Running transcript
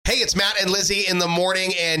It's Matt and Lizzie in the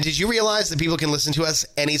morning. And did you realize that people can listen to us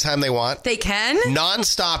anytime they want? They can?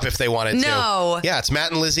 Non-stop if they wanted to. No. Yeah, it's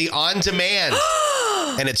Matt and Lizzie on demand.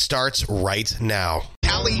 And it starts right now.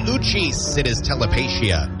 Kali Uchis. It is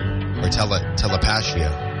telepatia. Or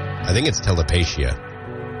telepatia. I think it's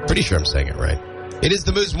telepatia. Pretty sure I'm saying it right. It is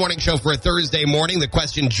the Moose Morning Show for a Thursday morning. The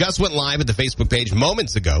question just went live at the Facebook page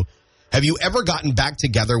moments ago. Have you ever gotten back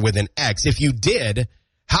together with an ex? If you did,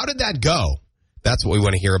 how did that go? That's what we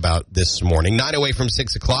want to hear about this morning. 9 away from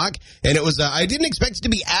 6 o'clock. And it was, I didn't expect it to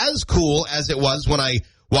be as cool as it was when I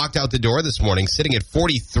walked out the door this morning, sitting at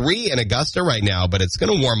 43 in Augusta right now, but it's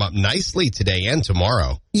going to warm up nicely today and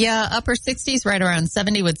tomorrow. Yeah, upper 60s, right around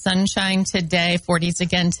 70 with sunshine today, 40s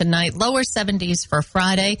again tonight, lower 70s for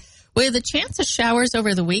Friday, with a chance of showers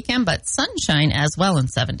over the weekend, but sunshine as well in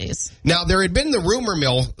 70s. Now, there had been the rumor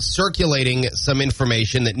mill circulating some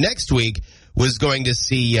information that next week was going to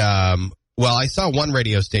see, well, I saw one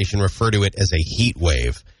radio station refer to it as a heat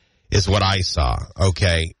wave, is what I saw.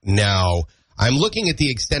 Okay, now I'm looking at the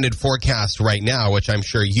extended forecast right now, which I'm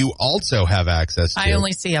sure you also have access to. I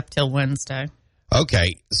only see up till Wednesday.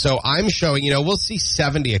 Okay, so I'm showing, we'll see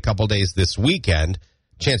 70 a couple days this weekend.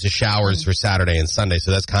 Chance of showers for Saturday and Sunday,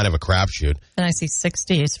 so that's kind of a crapshoot. And I see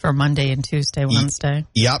 60s for Monday and Tuesday, Wednesday.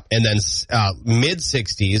 Yep, and then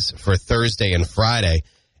mid-60s for Thursday and Friday.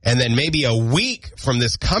 And then maybe a week from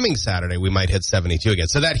this coming Saturday, we might hit 72 again.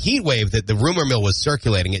 So that heat wave that the rumor mill was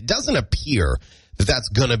circulating, it doesn't appear that that's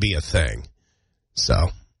going to be a thing. So,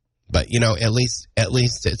 but, at least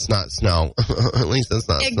it's not snow. At least it's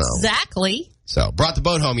not snow. Exactly. So, brought the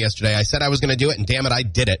boat home yesterday. I said I was going to do it, and damn it, I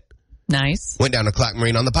did it. Nice. Went down to Clack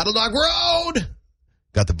Marine on the Puddle Dog Road.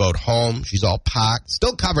 Got the boat home. She's all packed.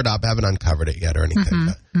 Still covered up. Haven't uncovered it yet or anything.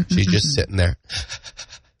 She's just sitting there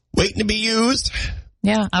waiting to be used.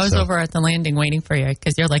 Yeah, I was over at the landing waiting for you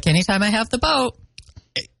because you're like, anytime I have the boat.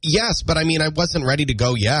 Yes, but I wasn't ready to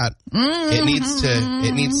go yet. It needs to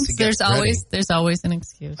get ready. There's always an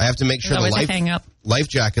excuse. I have to make sure the life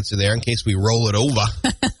jackets are there in case we roll it over.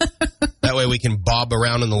 That way we can bob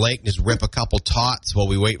around in the lake and just rip a couple tots while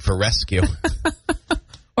we wait for rescue.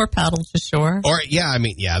 Or paddle to shore. Or,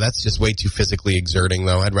 that's just way too physically exerting,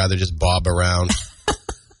 though. I'd rather just bob around.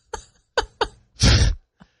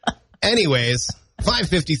 Anyways,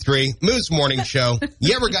 5:53, Moose Morning Show.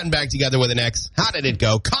 You ever gotten back together with an ex? How did it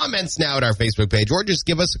go? Comments now at our Facebook page, or just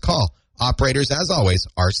give us a call. Operators, as always,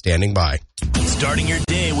 are standing by. Starting your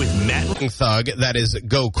day with Matt Thug, that is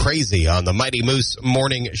Go Crazy on the Mighty Moose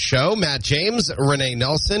Morning Show. Matt James, Renee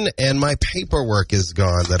Nelson, and my paperwork is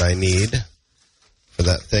gone that I need for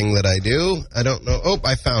that thing that I do. I don't know. Oh,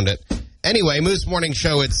 I found it. Anyway, Moose Morning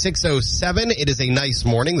Show at 6:07. It is a nice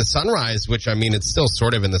morning. The sunrise, which, it's still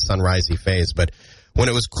sort of in the sunrisey phase, but when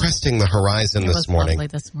it was cresting the horizon this morning,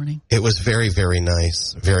 it was very, very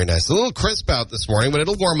nice. Very nice. A little crisp out this morning, but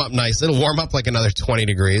it'll warm up nice. It'll warm up like another 20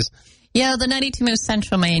 degrees. Yeah, the 92 Moose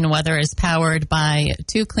Central Maine weather is powered by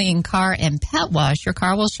Two Clean Car and Pet Wash. Your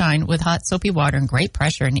car will shine with hot soapy water and great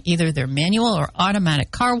pressure in either their manual or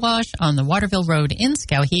automatic car wash on the Waterville Road in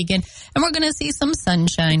Skowhegan. And we're going to see some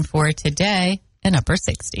sunshine for today in upper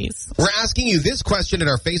 60s. We're asking you this question at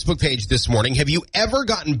our Facebook page this morning. Have you ever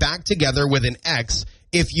gotten back together with an ex?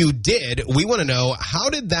 If you did, we want to know, how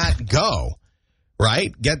did that go?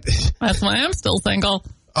 Right? That's why I'm still single.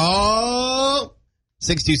 Oh,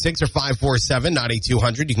 626 or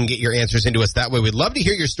 547-9200. You can get your answers into us that way. We'd love to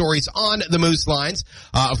hear your stories on the Moose Lines.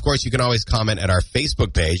 Of course, you can always comment at our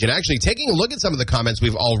Facebook page. And actually, taking a look at some of the comments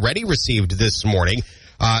we've already received this morning,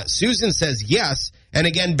 Susan says yes. And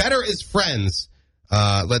again, better is friends.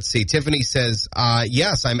 Let's see. Tiffany says,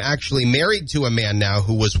 yes, I'm actually married to a man now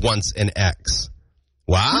who was once an ex.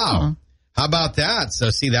 Wow. Oh. How about that? So,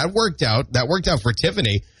 see, that worked out. That worked out for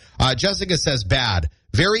Tiffany. Jessica says bad.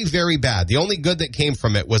 Very, very bad. The only good that came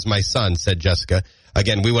from it was my son, said Jessica.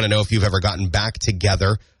 Again, we want to know if you've ever gotten back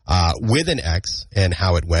together with an ex and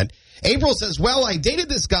how it went. April says, well, I dated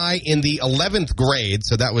this guy in the 11th grade.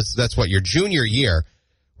 So that's what, your junior year.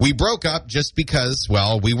 We broke up just because,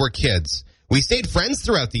 well, we were kids. We stayed friends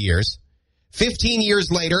throughout the years. 15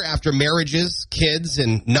 years later, after marriages, kids,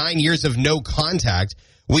 and 9 years of no contact,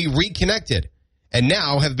 we reconnected and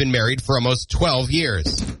now have been married for almost 12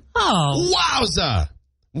 years. Oh. Wowza.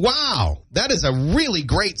 Wow. That is a really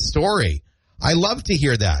great story. I love to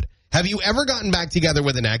hear that. Have you ever gotten back together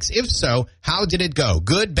with an ex? If so, how did it go?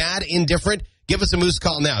 Good, bad, indifferent? Give us a Moose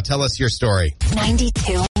call now. Tell us your story.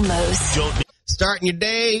 92 Moose. Starting your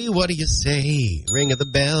day, what do you say? Ring of the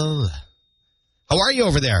bell. How are you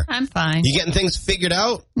over there? I'm fine. You getting things figured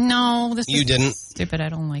out? No, You didn't. Stupid. I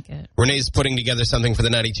don't like it. Renee's putting together something for the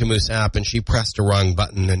 92 Moose app, and she pressed a wrong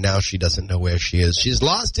button, and now she doesn't know where she is. She's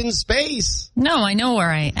lost in space. No, I know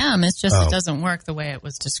where I am. It's just it doesn't work the way it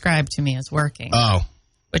was described to me as working. Oh.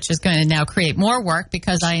 Which is going to now create more work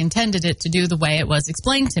because I intended it to do the way it was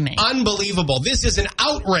explained to me. Unbelievable. This is an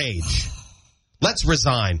outrage. Let's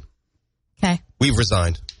resign. Okay. We've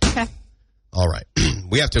resigned. Okay. All right.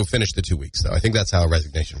 We have to finish the 2 weeks, though. I think that's how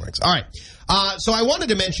resignation works. All right. So I wanted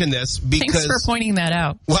to mention this because... Thanks for pointing that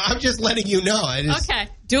out. Well, I'm just letting you know. Okay.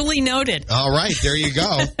 Duly noted. All right. There you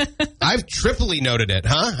go. I've triply noted it,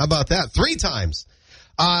 huh? How about that? 3 times.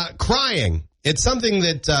 Crying. It's something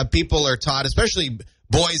that people are taught, especially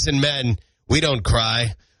boys and men. We don't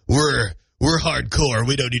cry. We're hardcore.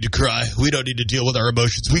 We don't need to cry. We don't need to deal with our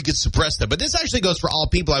emotions. We can suppress them. But this actually goes for all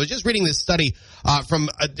people. I was just reading this study from,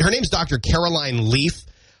 her name's Dr. Caroline Leaf.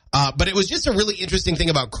 But it was just a really interesting thing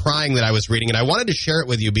about crying that I was reading. And I wanted to share it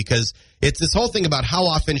with you because it's this whole thing about how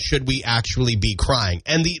often should we actually be crying.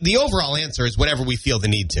 And the overall answer is whenever we feel the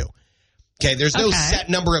need to. Okay, there's no set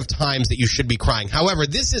number of times that you should be crying. However,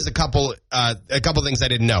 this is a couple things I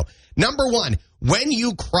didn't know. Number one, when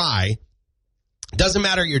you cry, doesn't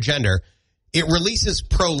matter your gender, it releases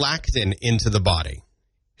prolactin into the body.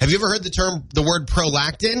 Have you ever heard the word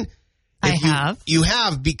prolactin? I have. You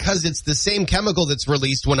have, because it's the same chemical that's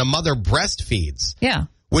released when a mother breastfeeds. Yeah.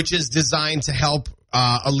 Which is designed to help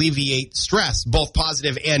alleviate stress, both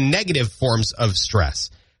positive and negative forms of stress.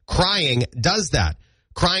 Crying does that.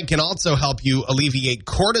 Crying can also help you alleviate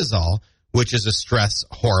cortisol, which is a stress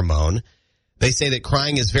hormone. They say that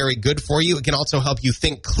crying is very good for you. It can also help you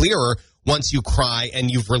think clearer once you cry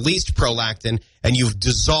and you've released prolactin and you've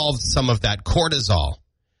dissolved some of that cortisol,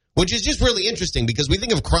 which is just really interesting because we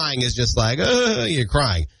think of crying as just like, you're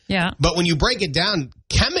crying. Yeah. But when you break it down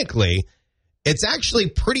chemically, it's actually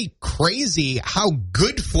pretty crazy how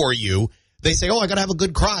good for you. They say, I got to have a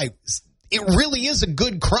good cry. It really is a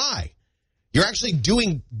good cry. You're actually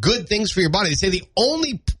doing good things for your body. They say the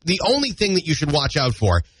only thing that you should watch out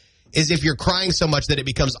for is if you're crying so much that it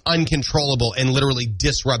becomes uncontrollable and literally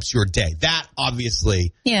disrupts your day. That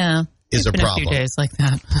obviously is a problem. A few days like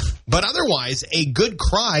that. But otherwise, a good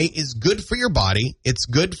cry is good for your body. It's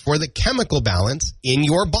good for the chemical balance in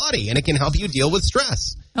your body, and it can help you deal with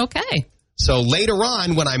stress. Okay. So later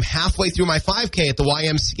on, when I'm halfway through my 5K at the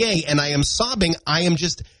YMCA and I am sobbing, I'm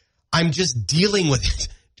just dealing with it.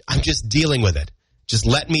 I'm just dealing with it. Just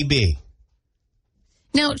let me be.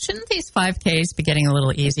 Now, shouldn't these 5Ks be getting a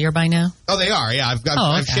little easier by now? Oh, they are. Yeah,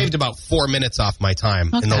 I've shaved about 4 minutes off my time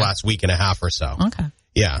in the last week and a half or so. Okay.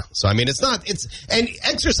 Yeah. So, I mean, and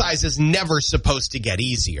exercise is never supposed to get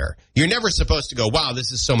easier. You're never supposed to go, wow,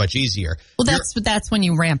 this is so much easier. Well, that's when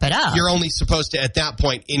you ramp it up. You're only supposed to, at that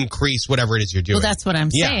point, increase whatever it is you're doing. Well, that's what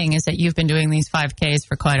I'm saying is that you've been doing these 5Ks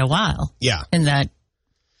for quite a while. Yeah. And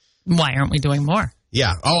why aren't we doing more?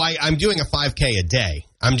 Yeah. Oh, I'm doing a 5K a day.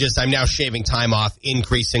 I'm now shaving time off,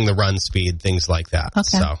 increasing the run speed, things like that.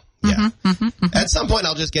 Okay. So, yeah. At some point,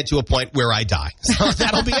 I'll just get to a point where I die. So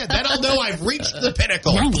that'll be it. Then I'll know I've reached the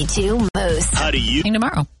pinnacle. 92 Moose. How do you?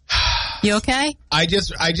 Tomorrow. You okay? I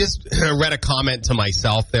just read a comment to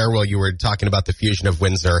myself there while you were talking about the fusion of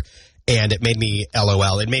Windsor. And it made me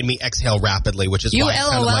LOL. It made me exhale rapidly, which is why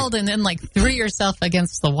you LOL'd and then threw yourself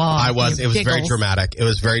against the wall. I was. It was giggles. very dramatic. It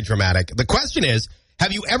was very dramatic. The question is,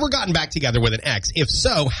 have you ever gotten back together with an ex? If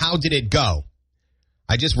so, how did it go?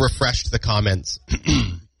 I just refreshed the comments.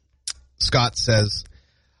 Scott says,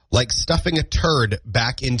 like stuffing a turd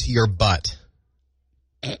back into your butt.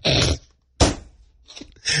 Nothing?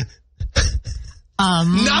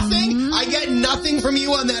 I get nothing from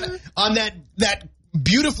you on that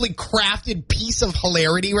beautifully crafted piece of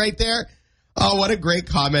hilarity right there. Oh, what a great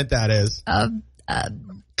comment that is.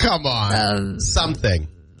 Come on. Something.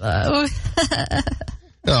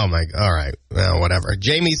 Oh my, all right. Well, whatever.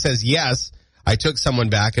 Jamie says, yes, I took someone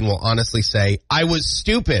back and will honestly say, I was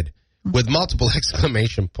stupid with multiple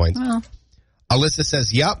exclamation points. Well. Alyssa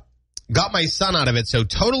says, yep, got my son out of it, so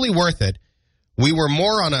totally worth it. We were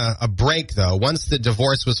more on a break, though. Once the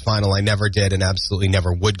divorce was final, I never did and absolutely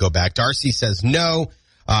never would go back. Darcy says no.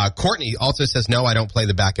 Courtney also says no, I don't play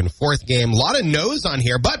the back and forth game. A lot of no's on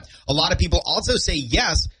here, but a lot of people also say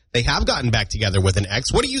yes, they have gotten back together with an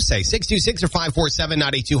ex. What do you say? 626 or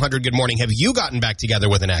 547-98200. Good morning. Have you gotten back together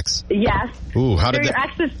with an ex? Yes. Ooh, how did They're that?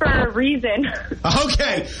 exes for a reason.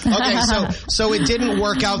 Okay. So it didn't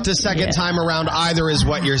work out the second time around either, is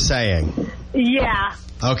what you're saying. Yeah.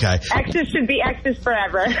 Okay. Exes should be exes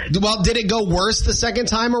forever. Well, did it go worse the second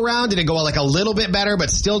time around? Did it go like a little bit better, but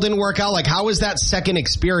still didn't work out? Like, how was that second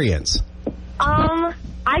experience?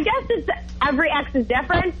 I I guess it's every ex is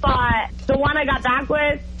different, but the one I got back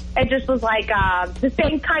with, it just was like the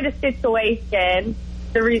same kind of situation.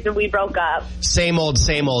 The reason we broke up. Same old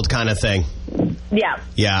kind of thing. Yeah.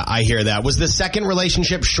 Yeah, I hear that. Was the second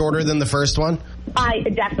relationship shorter than the first one?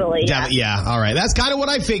 Definitely. Yeah, all right. That's kind of what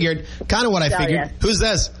I figured. Yeah. Who's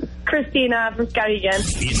this? Christina from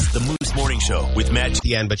Skowhegan. It's the Moose Morning Show with Matt. At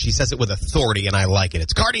the end, but she says it with authority, and I like it.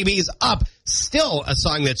 It's Cardi B's Up, still a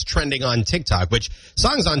song that's trending on TikTok, which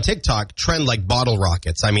songs on TikTok trend like bottle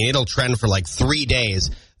rockets. I mean, it'll trend for like 3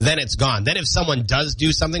 days, then it's gone. Then if someone does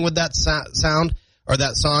do something with that sound or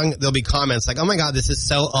that song, there'll be comments like, "Oh my God, this is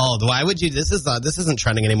so old. Why would you? This isn't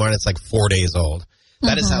trending anymore." And it's like 4 days old.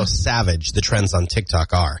 That is how savage the trends on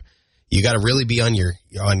TikTok are. You got to really be on your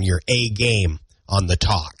A game on the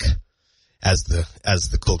talk, as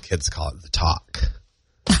the cool kids call it, the talk.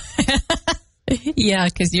 Yeah,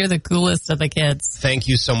 because you're the coolest of the kids. Thank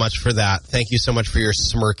you so much for that. Thank you so much for your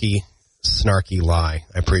smirky, snarky lie.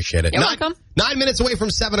 I appreciate it. You're welcome. 9 minutes away from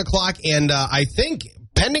 7 o'clock, and I think,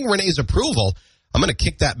 pending Renee's approval, I'm going to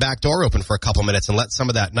kick that back door open for a couple minutes and let some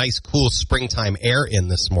of that nice, cool springtime air in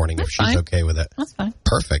this morning, if she's okay with it. That's fine.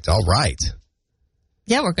 Perfect. All right.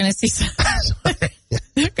 Yeah, we're going to see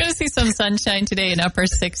some sunshine today in upper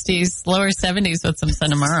 60s, lower 70s with some sun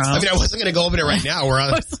tomorrow. I mean, I wasn't going to go over it right now.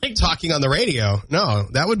 We're talking on the radio. No,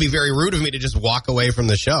 that would be very rude of me to just walk away from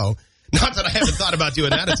the show. Not that I haven't thought about doing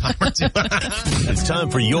that a time or two. It's time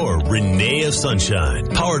for your Renee of Sunshine,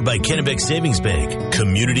 powered by Kennebec Savings Bank.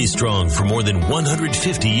 Community strong for more than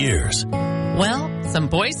 150 years. Well, some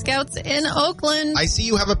Boy Scouts in Oakland. I see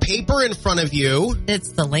you have a paper in front of you.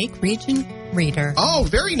 It's the Lake Region Reader. Oh,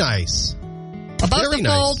 very nice. Above the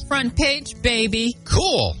fold, front page, baby.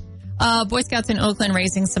 Cool. Boy Scouts in Oakland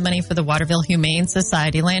raising some money for the Waterville Humane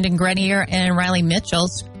Society. Landon Grenier and Riley Mitchell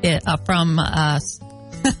from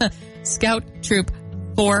Scout Troop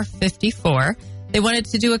 454. They wanted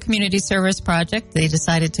to do a community service project. They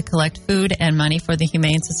decided to collect food and money for the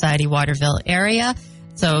Humane Society Waterville area.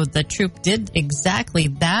 So the troop did exactly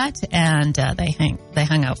that, and they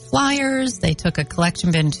hung out flyers. They took a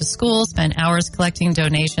collection bin to school, spent hours collecting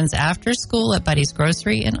donations after school at Buddy's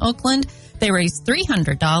Grocery in Oakland. They raised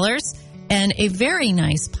 $300 and a very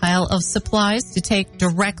nice pile of supplies to take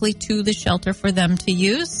directly to the shelter for them to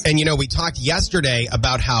use. And, we talked yesterday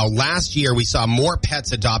about how last year we saw more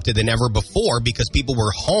pets adopted than ever before because people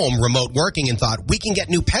were home remote working and thought, we can get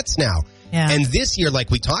new pets now. Yeah. And this year, like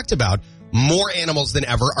we talked about, more animals than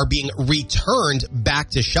ever are being returned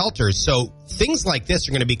back to shelters. So things like this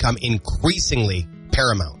are going to become increasingly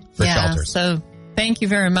paramount for shelters. So thank you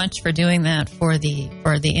very much for doing that for the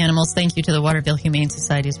animals. Thank you to the Waterville Humane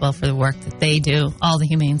Society as well for the work that they do, all the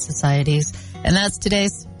humane societies. And that's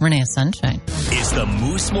today's Renee Sunshine. It's the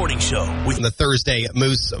Moose Morning Show with the Thursday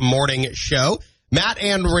Moose Morning Show. Matt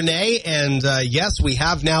and Renee, and yes, we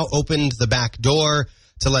have now opened the back door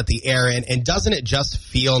to let the air in. And doesn't it just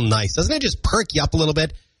feel nice? Doesn't it just perk you up a little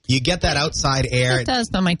bit? You get that outside air. It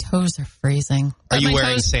does, but my toes are freezing. Are you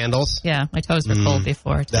wearing sandals? Yeah, my toes were cold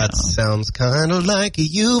before, too. That sounds kind of like a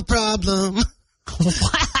you problem. Wow.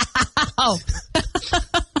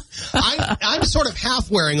 I'm sort of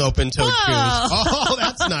half wearing open-toed shoes. Oh,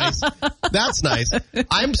 that's nice. That's nice.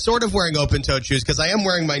 I'm sort of wearing open-toed shoes because I am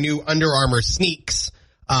wearing my new Under Armour sneaks.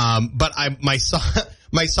 But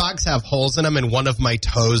my socks have holes in them, and one of my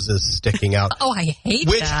toes is sticking out. Oh, I hate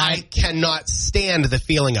which that. I cannot stand the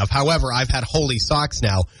feeling of. However, I've had holey socks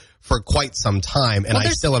now for quite some time, and I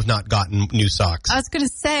still have not gotten new socks. I was going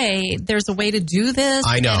to say, there's a way to do this.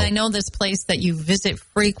 I know. And I know this place that you visit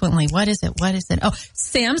frequently. What is it? Oh,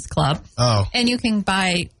 Sam's Club. Oh. And you can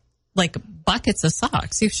buy, buckets of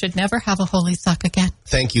socks. You should never have a holey sock again.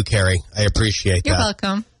 Thank you, Carrie. I appreciate that. You're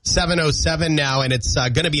welcome. 7:07 now, and it's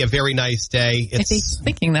going to be a very nice day. If he's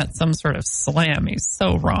thinking that's some sort of slam, he's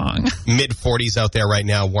so wrong. Mid-40s out there right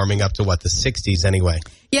now, warming up to, the 60s anyway?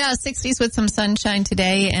 Yeah, 60s with some sunshine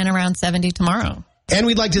today and around 70 tomorrow. And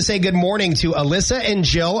we'd like to say good morning to Alyssa and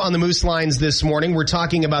Jill on the Moose Lines this morning. We're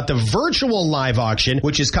talking about the virtual live auction,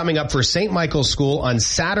 which is coming up for St. Michael's School on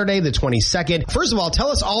Saturday, the 22nd. First of all, tell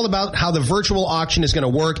us all about how the virtual auction is going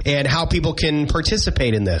to work and how people can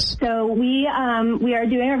participate in this. So we are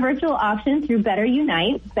doing a virtual auction through Better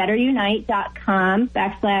Unite,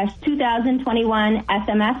 betterunite.com/2021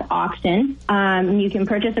 SMS auction. You can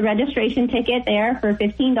purchase a registration ticket there for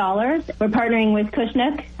 $15. We're partnering with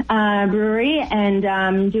Cushnook Brewery and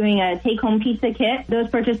doing a take-home pizza kit. Those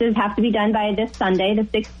purchases have to be done by this Sunday, the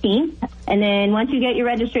 16th. And then once you get your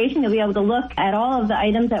registration, you'll be able to look at all of the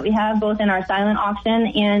items that we have both in our silent auction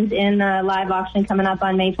and in the live auction coming up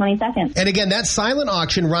on May 22nd. And again, that silent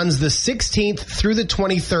auction runs the 16th through the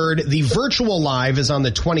 23rd. The virtual live is on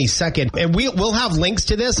the 22nd. And we'll have links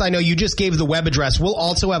to this. I know you just gave the web address. We'll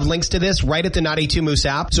also have links to this right at the 92 Moose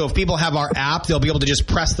app. So if people have our app, they'll be able to just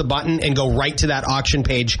press the button and go right to that auction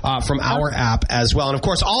page from our app as well. And of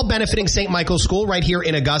course, all benefiting St. Michael's School right here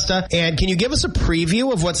in Augusta. And can you give us a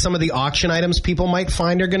preview of what some of the auction items people might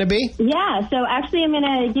find are going to be? Yeah, so actually I'm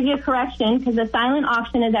going to give you a correction because the silent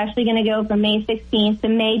auction is actually going to go from May 16th to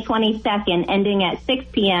May 22nd, ending at 6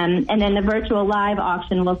 p.m. And then the virtual live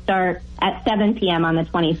auction will start at 7 p.m. on the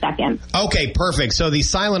 22nd. Okay, perfect. So the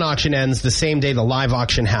silent auction ends the same day the live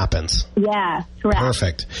auction happens. Yeah, correct.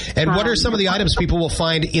 Perfect. And what are some of the items people will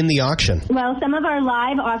find in the auction? Well, some of our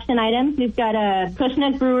live auction items, we've got a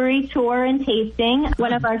Cushnook Brewery tour and tasting.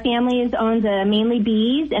 One of our families owns a Mainly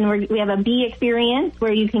Bees, and we have a bee experience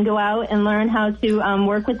where you can go out and learn how to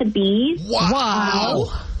work with the bees. Wow.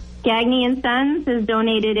 Gagne and Sons has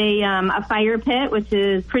donated a fire pit, which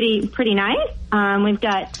is pretty nice. We've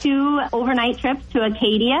got 2 overnight trips to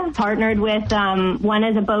Acadia, partnered with one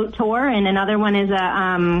is a boat tour and another one is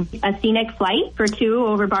a scenic flight for 2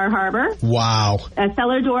 over Bar Harbor. Wow. A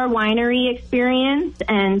Cellar Door winery experience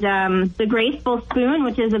and the Graceful Spoon,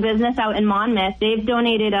 which is a business out in Monmouth. They've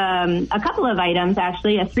donated a couple of items,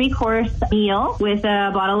 actually, a 3-course meal with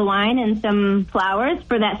a bottle of wine and some flowers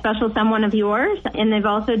for that special someone of yours. And they've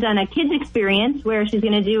also done a kids experience where she's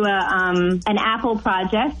going to do an apple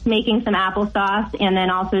project, making some applesauce, and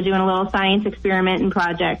then also doing a little science experiment and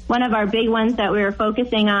project. One of our big ones that we're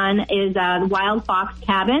focusing on is the Wild Fox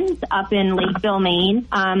Cabins up in Lakeville, Maine.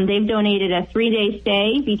 They've donated a 3-day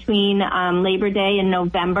stay between Labor Day and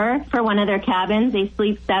November for one of their cabins. They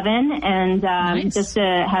sleep 7 and Nice. just to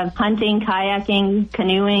have hunting, kayaking,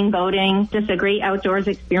 canoeing, boating, just a great outdoors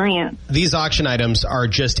experience. These auction items are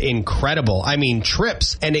just incredible. I mean,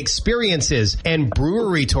 trips and experiences and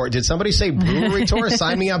brewery tour. Did somebody say brewery tour?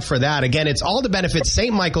 Sign me up for that. Again, it's all to benefit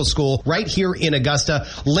St. Michael's School right here in Augusta.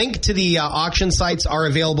 Link to the auction sites are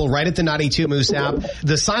available right at the 92 Moose app.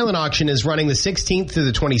 The silent auction is running the 16th through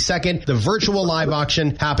the 22nd. The virtual live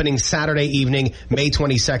auction happening Saturday evening, May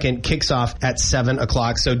 22nd, kicks off at 7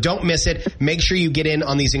 o'clock. So don't miss it. Make sure you get in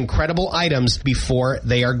on these incredible items before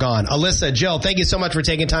they are gone. Alyssa, Jill, thank you so much for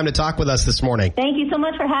taking time to talk with us this morning. Thank you so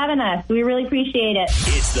much for having us. We really appreciate it.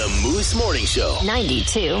 It's the Moose Morning Show.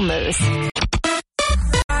 92 Moose.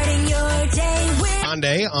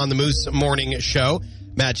 Monday on the Moose Morning Show.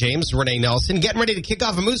 Matt James, Renee Nelson, getting ready to kick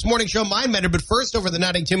off a Moose Morning Show Mind Bender, but first over the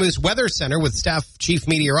 92 Moose Weather Center with staff chief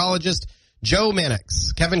meteorologist Joe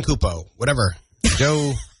Mannix, Kevin Cupo, whatever.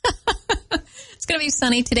 Joe. It's going to be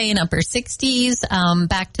sunny today in upper 60s,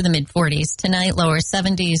 back to the mid 40s tonight, lower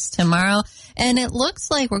 70s tomorrow. And it looks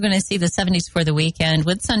like we're going to see the 70s for the weekend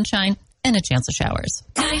with sunshine and a chance of showers.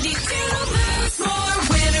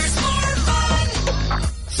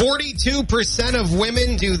 42% of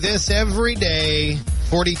women do this every day.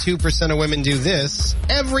 42% of women do this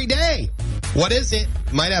every day. What is it?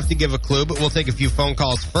 Might have to give a clue, but we'll take a few phone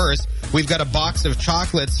calls first. We've got a box of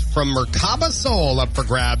chocolates from Merkaba Soul up for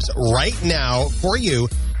grabs right now for you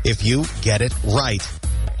if you get it right.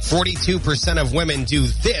 42% of women do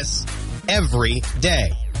this every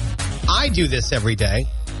day. I do this every day.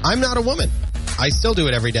 I'm not a woman. I still do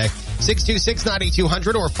it every day.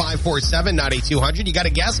 626-9200 or 547-9200. You got a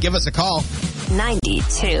guess? Give us a call.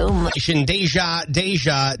 92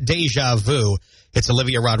 Deja vu. It's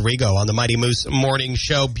Olivia Rodrigo on the Mighty Moose Morning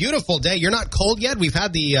Show. Beautiful day. You're not cold yet? We've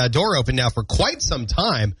had the door open now for quite some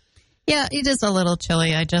time. Yeah, it is a little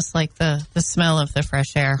chilly. I just like the smell of the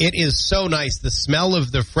fresh air. It is so nice. The smell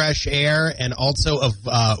of the fresh air and also of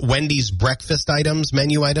Wendy's breakfast items,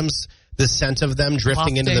 menu items, the scent of them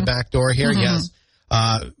drifting into the back door here. Mm-hmm. Yes.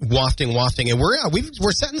 Wafting. And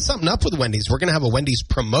we're setting something up with Wendy's. We're going to have a Wendy's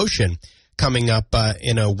promotion coming up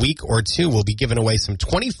in a week or two. We'll be giving away some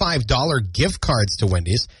 $25 gift cards to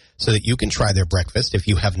Wendy's so that you can try their breakfast if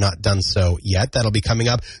you have not done so yet. That'll be coming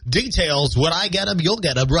up. Details, when I get them, you'll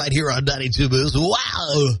get them right here on 92 Moose.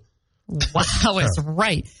 Wow. Wow, it's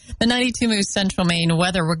right. The 92 Moose Central Maine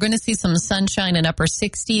weather. We're going to see some sunshine in upper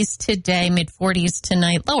 60s today, mid 40s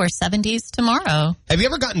tonight, lower 70s tomorrow. Have you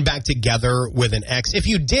ever gotten back together with an ex? If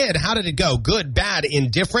you did, how did it go? Good, bad,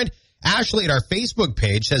 indifferent? Ashley at our Facebook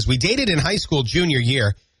page says, we dated in high school junior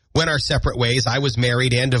year, went our separate ways. I was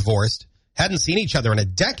married and divorced. Hadn't seen each other in a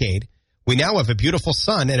decade. We now have a beautiful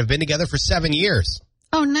son and have been together for 7 years.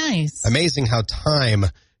 Oh, nice. Amazing how time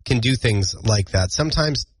can do things like that.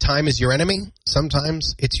 Sometimes time is your enemy.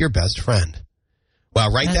 Sometimes it's your best friend. Wow,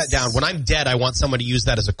 write that down. When I'm dead, I want someone to use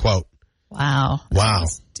that as a quote. Wow. Wow.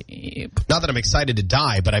 That's deep. Not that I'm excited to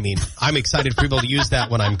die, but I mean, I'm excited for people to use that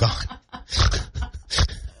when I'm gone.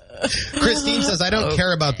 Christine says, I don't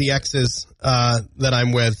care about the exes that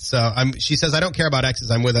I'm with. She says, I don't care about exes.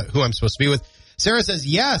 I'm with who I'm supposed to be with. Sarah says,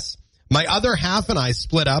 yes. My other half and I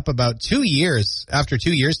split up about 2 years. After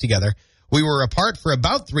 2 years together, we were apart for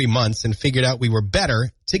about 3 months and figured out we were better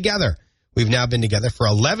together. We've now been together for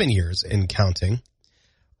 11 years and counting.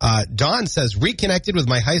 Dawn says, reconnected with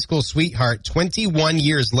my high school sweetheart 21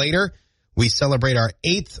 years later. We celebrate our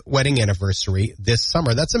 8th wedding anniversary this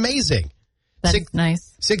summer. That's amazing. That's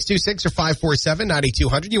nice. 626 or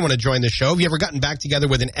 547-9200. You want to join the show? Have you ever gotten back together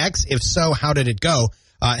with an ex? If so, how did it go?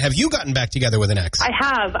 Have you gotten back together with an ex? I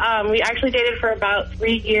have. We actually dated for about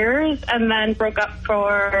 3 years and then broke up for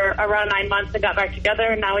around 9 months and got back together.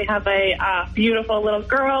 And now we have a beautiful little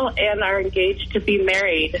girl and are engaged to be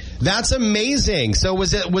married. That's amazing. So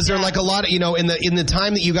was there like a lot of, in the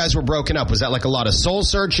time that you guys were broken up, was that like a lot of soul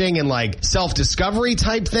searching and like self-discovery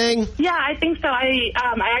type thing? Yeah, I think so. I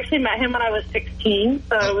actually met him when I was 16,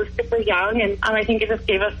 so I was super young. And I think it just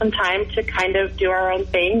gave us some time to kind of do our own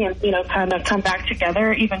thing and, kind of come back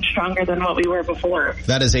together even stronger than what we were before.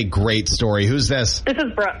 That is a great story. Who's this? This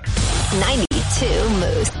is Brooke. 92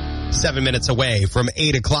 Moose. 7 minutes away from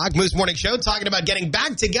 8 o'clock. Moose Morning Show talking about getting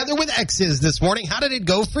back together with exes this morning. How did it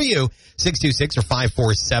go for you? 626 or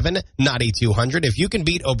 547-9200. If you can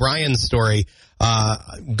beat O'Brien's story,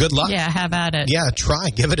 good luck. Yeah, have at it. Yeah, try.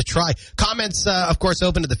 Give it a try. Comments, of course,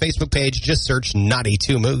 open to the Facebook page. Just search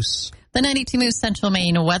 92 Moose. The 92 Moose Central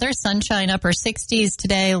Maine weather, sunshine, upper 60s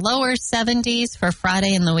today, lower 70s for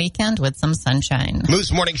Friday and the weekend with some sunshine.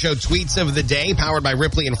 Moose Morning Show tweets of the day, powered by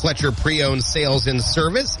Ripley and Fletcher Pre-Owned Sales and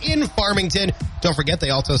Service in Farmington. Don't forget, they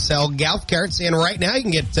also sell golf carts, and right now you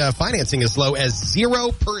can get financing as low as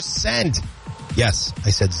 0%. Yes, I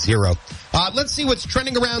said 0. Let's see what's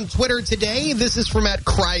trending around Twitter today. This is from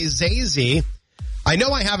 @Cryzazy. I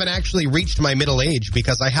know I haven't actually reached my middle age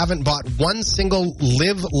because I haven't bought one single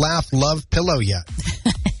Live, Laugh, Love pillow yet.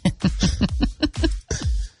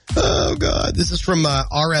 Oh, God. This is from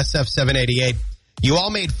RSF788. You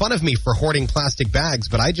all made fun of me for hoarding plastic bags,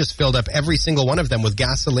 but I just filled up every single one of them with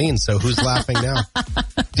gasoline, so who's laughing now?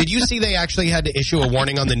 Did you see they actually had to issue a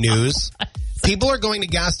warning on the news? People are going to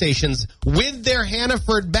gas stations with their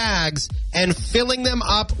Hannaford bags and filling them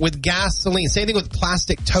up with gasoline. Same thing with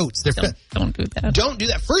plastic totes. Don't do that. Don't do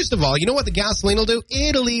that. First of all, you know what the gasoline will do?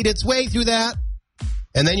 It'll eat its way through that.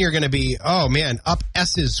 And then you're going to be, oh, man, up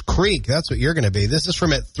S's Creek. That's what you're going to be. This is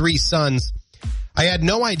from @Three Sons. I had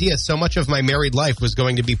no idea so much of my married life was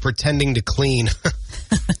going to be pretending to clean.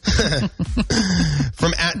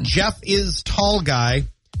 From @JeffIsTallGuy.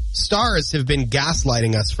 Stars have been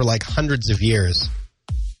gaslighting us for like hundreds of years.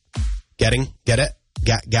 Get it?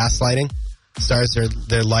 Gaslighting? Stars,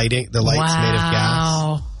 they're lighting. The light's made of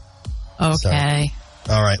gas. Okay.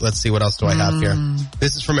 So, all right, let's see. What else do I have here?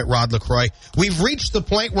 This is from @Rod LaCroix. We've reached the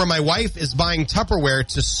point where my wife is buying Tupperware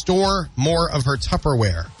to store more of her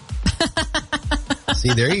Tupperware.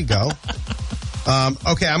 See, there you go.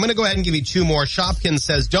 Okay, I'm going to go ahead and give you 2 more. Shopkins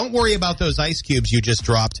says, don't worry about those ice cubes you just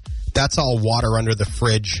dropped. That's all water under the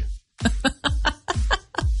fridge.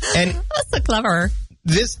 And that's so clever.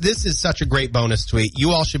 This is such a great bonus tweet.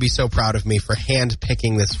 You all should be so proud of me for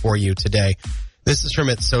hand-picking this for you today. This is from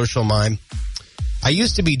 @SocialMime. I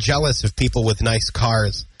used to be jealous of people with nice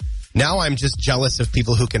cars. Now I'm just jealous of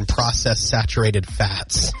people who can process saturated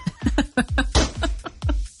fats.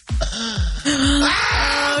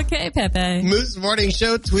 Okay, Pepe. Moose Morning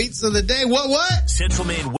Show tweets of the day. What? Central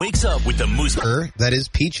Maine wakes up with the Moose. That is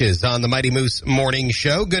Peaches on the Mighty Moose Morning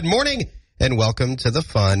Show. Good morning and welcome to the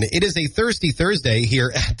fun. It is a thirsty Thursday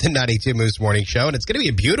here at the 92 Moose Morning Show, and it's going to be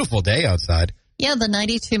a beautiful day outside. Yeah, the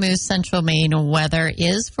 92 Moose Central Maine weather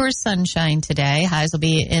is for sunshine today. Highs will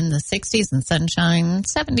be in the 60s and sunshine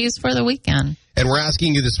 70s for the weekend. And we're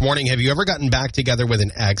asking you this morning, have you ever gotten back together with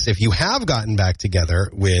an ex? If you have gotten back together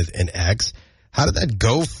with an ex, how did that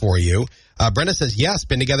go for you? Brenda says, yes,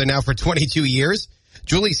 been together now for 22 years.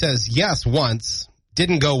 Julie says, yes, once.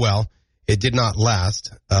 Didn't go well. It did not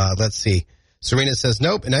last. Let's see. Serena says,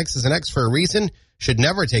 nope, an ex is an ex for a reason. Should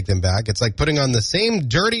never take them back. It's like putting on the same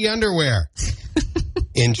dirty underwear.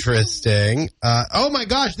 Interesting. Oh, my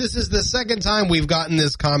gosh, this is the second time we've gotten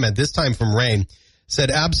this comment, this time from Rain. Said,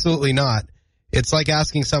 absolutely not. It's like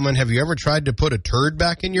asking someone, have you ever tried to put a turd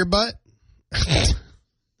back in your butt?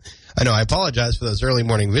 I know, I apologize for those early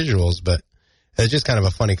morning visuals, but it's just kind of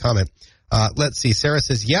a funny comment. Let's see. Sarah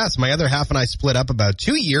says, yes, my other half and I split up about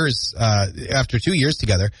 2 years, after 2 years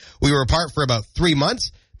together. We were apart for about 3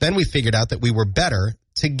 months. Then we figured out that we were better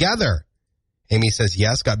together. Amy says,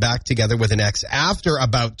 yes, got back together with an ex after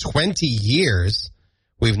about 20 years.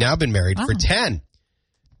 We've now been married for 10.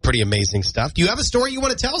 Pretty amazing stuff. Do you have a story you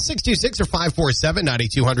want to tell? 626 or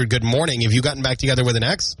 547-9200. Good morning. Have you gotten back together with an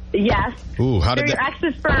ex? Yes. Ooh, how did They're your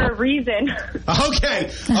exes for a reason. Okay.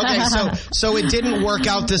 So it didn't work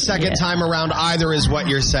out the second time around either is what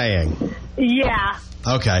you're saying. Yeah.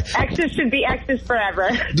 Okay. Exes should be exes forever.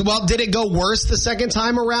 Well, did it go worse the second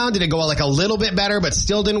time around? Did it go like a little bit better but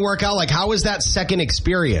still didn't work out? Like, how was that second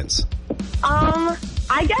experience?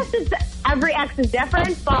 I guess every ex is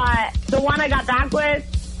different, but the one I got back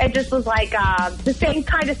with, it just was like the same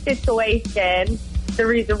kind of situation, the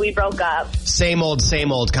reason we broke up. Same old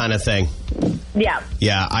kind of thing. Yeah.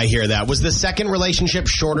 Yeah, I hear that. Was the second relationship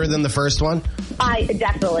shorter than the first one?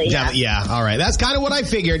 Definitely. Yeah, all right. That's kind of what I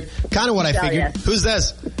figured. Yes. Who's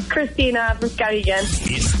this? Christina from Skowhegan.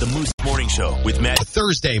 It's the Moose Morning Show with Matt.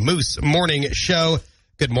 Thursday Moose Morning Show.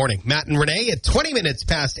 Good morning. Matt and Renee at 20 minutes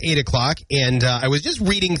past 8 o'clock. And I was just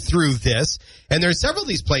reading through this. And there are several of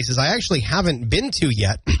these places I actually haven't been to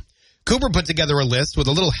yet. Cooper put together a list with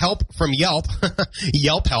a little help from Yelp.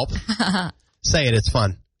 Yelp help. Say it. It's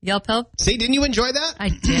fun. Yelp help? See, didn't you enjoy that? I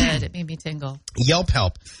did. It made me tingle. Yelp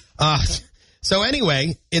help. So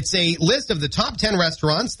anyway, it's a list of the top 10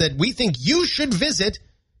 restaurants that we think you should visit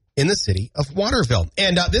in the city of Waterville.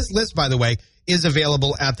 And this list, by the way, is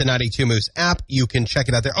available at the 92 Moose app. You can check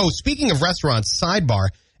it out there. Oh, speaking of restaurants, sidebar,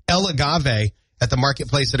 El Agave at the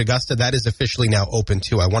Marketplace at Augusta, that is officially now open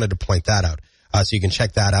too. I wanted to point that out. So you can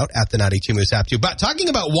check that out at the 92 Moose app too. But talking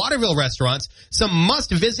about Waterville restaurants, some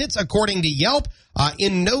must visits according to Yelp,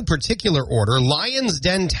 in no particular order, Lion's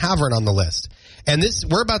Den Tavern on the list. And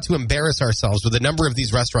we're about to embarrass ourselves with the number of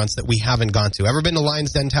these restaurants that we haven't gone to. Ever been to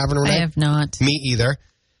Lion's Den Tavern, Renee? I have not. Me either.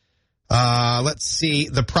 Let's see.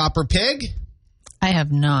 The Proper Pig? I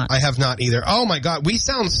have not. I have not either. Oh, my God. We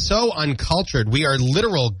sound so uncultured. We are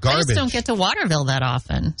literal garbage. I just don't get to Waterville that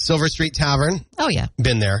often. Silver Street Tavern? Oh, yeah.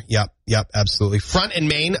 Been there. Yep, absolutely. Front and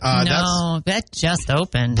Main? No, that just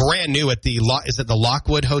opened. Brand new at is it the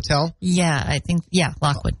Lockwood Hotel? Yeah, I think,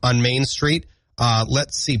 Lockwood. On Main Street.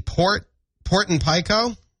 Let's see. Port and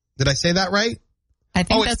Pico? Did I say that right? I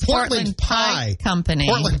think it's that's Portland Pie Company.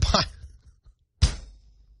 Portland Pie.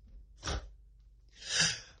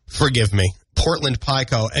 Forgive me. Portland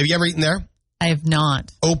Pico. Have you ever eaten there? I have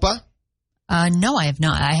not. Opa? No, I have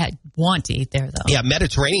not. I want to eat there, though. Yeah,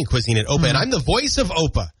 Mediterranean cuisine at Opa. And I'm the voice of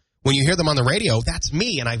Opa. When you hear them on the radio, that's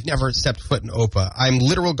me, and I've never stepped foot in Opa. I'm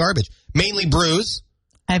literal garbage. Mainly Brews.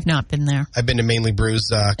 I have not been there. I've been to Mainly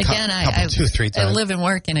Brews Again, 3 times. I live and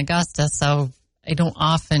work in Augusta, so I don't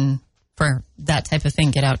often, for that type of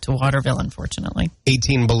thing, get out to Waterville, unfortunately.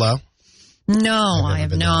 18 Below? No, I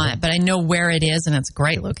have not, but I know where it is, and it's a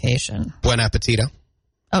great location. Buen Appetito?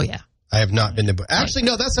 Oh, yeah. I have not been to... Actually,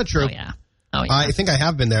 no, that's not true. Oh, yeah. I think I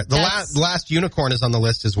have been there. The last Unicorn is on the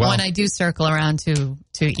list as well. When I do circle around to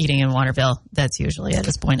eating in Waterville, that's usually at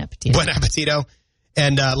this Buen Appetito. Buen Appetito.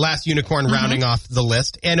 And Last Unicorn rounding off the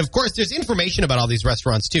list. And, of course, there's information about all these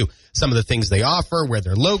restaurants, too. Some of the things they offer, where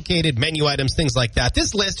they're located, menu items, things like that.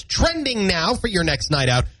 This list trending now for your next night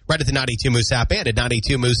out right at the 92 Moose app and at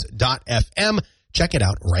 92moose.fm. Check it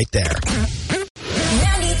out right there.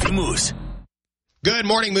 Moose. Good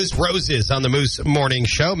morning, Moose Roses on the Moose Morning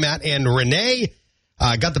Show. Matt and Renee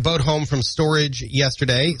got the boat home from storage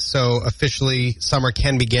yesterday, so officially summer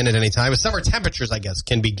can begin at any time. Summer temperatures, I guess,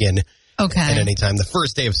 can begin at any time. The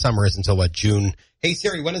first day of summer is until, June? Hey,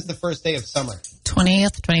 Siri, when is the first day of summer?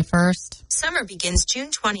 20th, 21st. Summer begins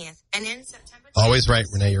June 20th and ends September 20th. Always right,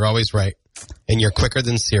 Renee. You're always right. And you're quicker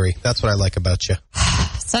than Siri. That's what I like about you.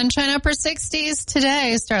 Sunshine upper 60s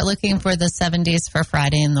today. Start looking for the 70s for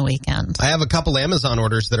Friday and the weekend. I have a couple Amazon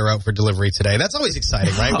orders that are out for delivery today. That's always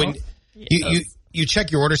exciting, right? When you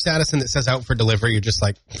check your order status and it says out for delivery, you're just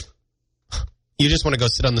like, you just want to go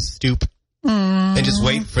sit on the stoop and just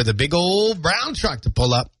wait for the big old brown truck to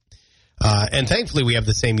pull up. And thankfully, we have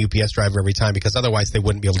the same UPS driver every time because otherwise they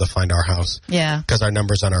wouldn't be able to find our house. Yeah. Because our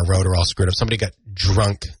numbers on our road are all screwed up. Somebody got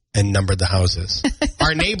drunk and numbered the houses.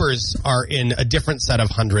 Our neighbors are in a different set of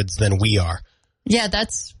hundreds than we are. Yeah,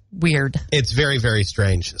 that's weird. It's very, very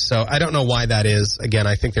strange. So I don't know why that is. Again,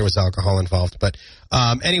 I think there was alcohol involved. But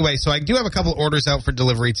anyway, so I do have a couple orders out for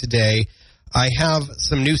delivery today. I have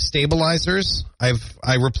some new stabilizers.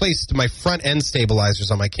 I replaced my front end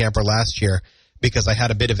stabilizers on my camper last year because I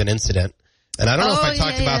had a bit of an incident. And I don't know if I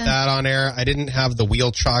talked about that on air. I didn't have the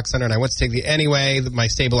wheel chocks on it, and I went to take anyway, my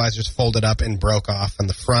stabilizers folded up and broke off on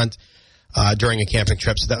the front during a camping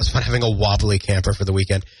trip. So that was fun, having a wobbly camper for the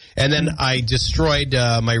weekend. And then I destroyed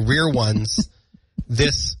my rear ones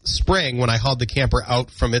this spring when I hauled the camper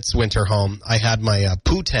out from its winter home. I had my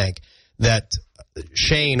poo tank that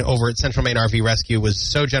Shane over at Central Maine RV Rescue was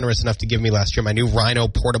so generous enough to give me last year my new Rhino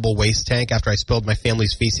portable waste tank after I spilled my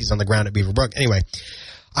family's feces on the ground at Beaver Brook. Anyway,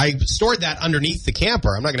 I stored that underneath the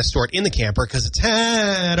camper. I'm not going to store it in the camper because it's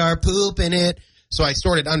had our poop in it. So I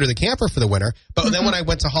stored it under the camper for the winter. But then when I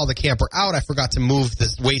went to haul the camper out, I forgot to move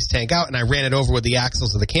this waste tank out, and I ran it over with the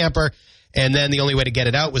axles of the camper. And then the only way to get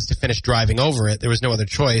it out was to finish driving over it. There was no other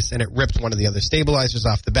choice, and it ripped one of the other stabilizers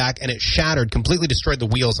off the back, and it shattered, completely destroyed the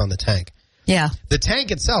wheels on the tank. Yeah. The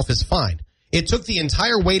tank itself is fine. It took the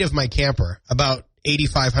entire weight of my camper, about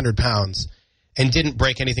 8,500 pounds, and didn't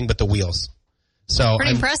break anything but the wheels. So Pretty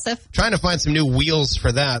I'm impressive. trying to find some new wheels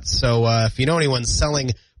for that. So if you know anyone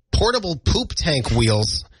selling portable poop tank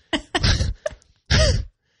wheels, if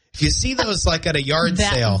you see those like at a yard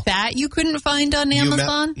sale. That you couldn't find on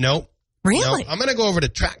Amazon? Nope. Really? Nope. I'm going to go over to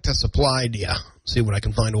Tractor Supply, see what I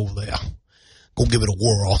can find over there. Go give it a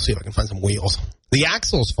whirl, see if I can find some wheels. The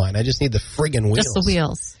axle's fine. I just need the friggin' wheels. Just the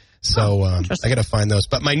wheels. So I got to find those.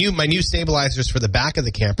 But my new stabilizers for the back of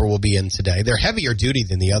the camper will be in today. They're heavier duty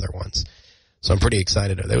than the other ones. So I'm pretty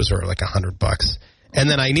excited. Those were like $100. And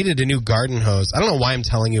then I needed a new garden hose. I don't know why I'm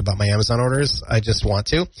telling you about my Amazon orders. I just want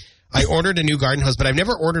to. I ordered a new garden hose, but I've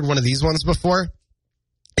never ordered one of these ones before.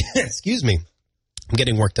 Excuse me. I'm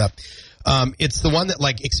getting worked up. It's the one that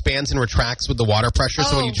like expands and retracts with the water pressure.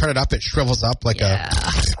 So when you turn it up, it shrivels up like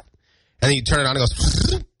and then you turn it on, it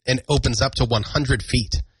goes and opens up to 100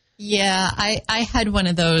 feet. Yeah, I had one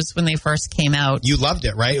of those when they first came out. You loved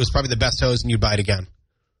it, right? It was probably the best hose, and you'd buy it again.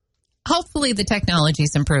 Hopefully the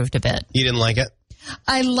technology's improved a bit. You didn't like it?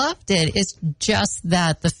 I loved it. It's just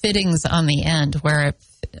that the fittings on the end where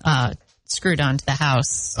it screwed onto the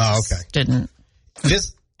house didn't.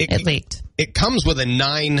 It leaked. It comes with a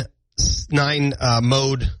nine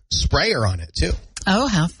mode sprayer on it, too. Oh,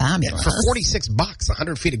 how fabulous. For $46,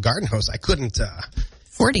 100 feet of garden hose, I couldn't...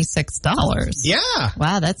 $46. Yeah.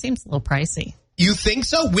 Wow, that seems a little pricey. You think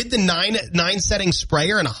so? With the nine setting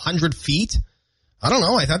sprayer and 100 feet? I don't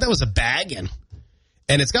know. I thought that was a baggin'.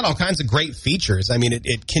 And it's got all kinds of great features. I mean,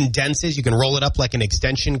 it condenses. You can roll it up like an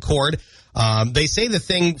extension cord. They say the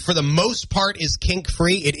thing, for the most part, is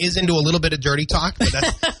kink-free. It is into a little bit of dirty talk, but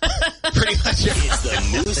that's pretty much it. It's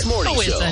the Moose Morning Show.